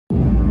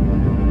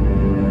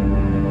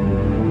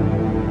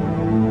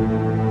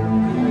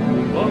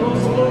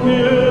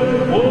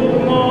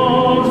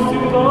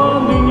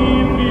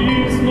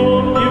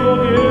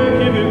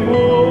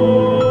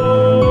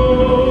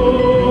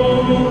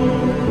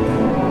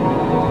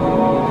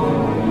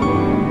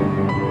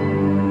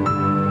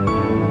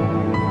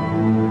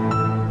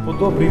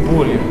добрій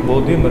волі,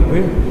 Володимир,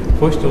 ви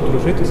хочете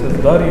одружитися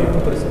з Дарією, яку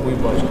перед собою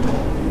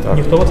бачите.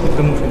 Ніхто вас не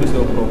примушує до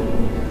цього кроку.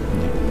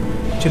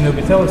 Чи не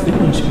обіцялися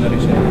іншим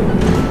нареченим?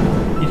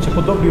 І чи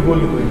по добрій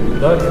волі ви,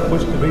 Дар'я,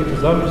 хочете вийти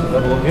заміж за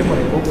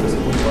Володимира, якого перед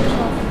собою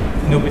бачите?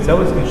 Не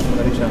обіцялися іншим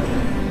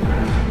нареченим?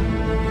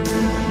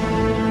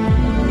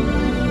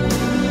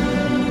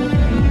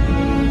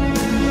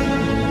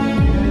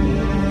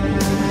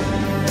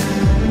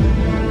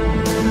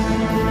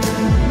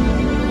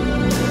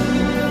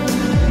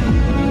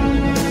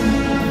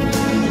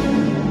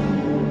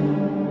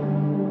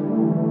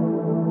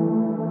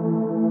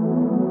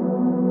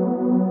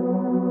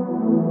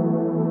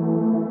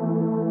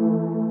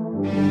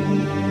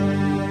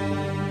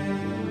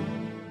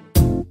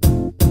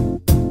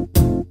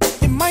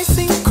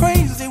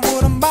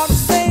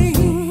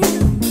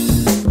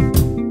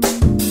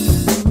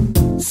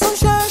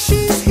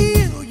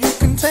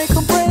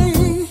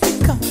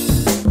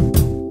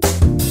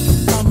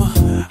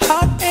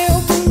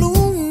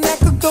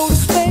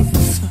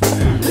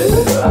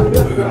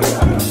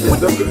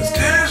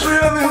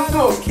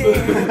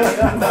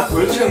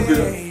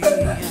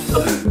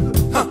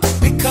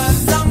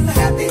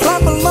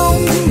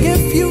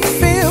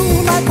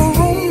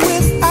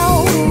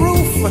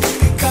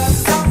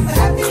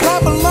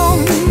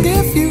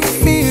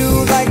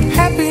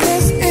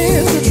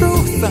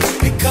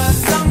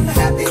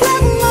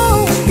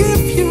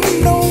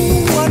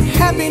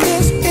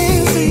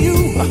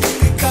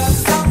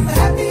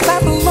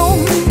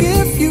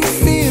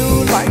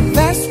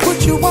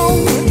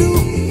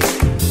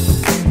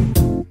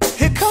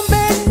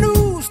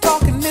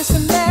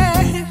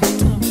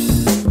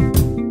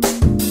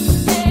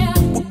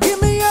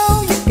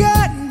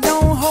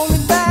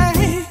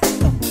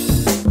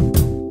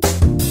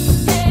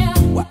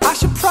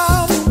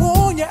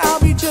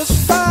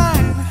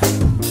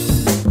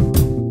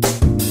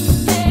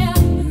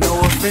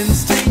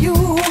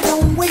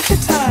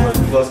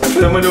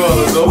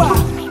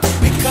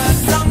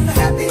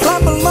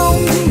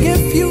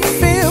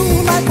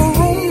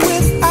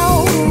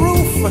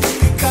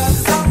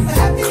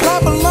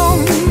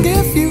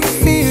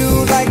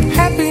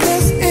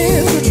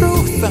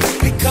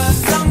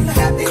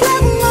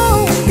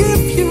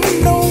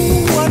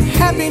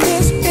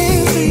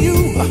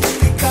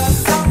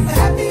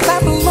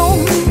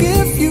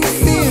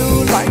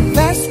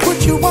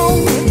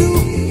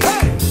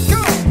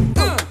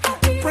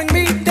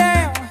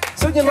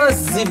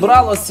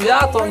 Зібрало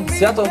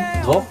свято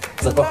двох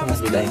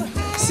закоханих людей,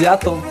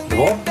 свято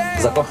двох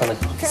закоханих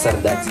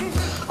сердець.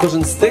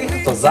 Кожен з тих,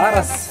 хто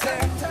зараз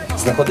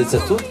знаходиться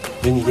тут,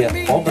 він є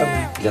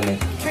обраним для них,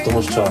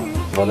 тому що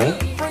вони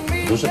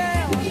дуже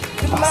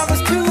люблять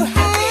вас.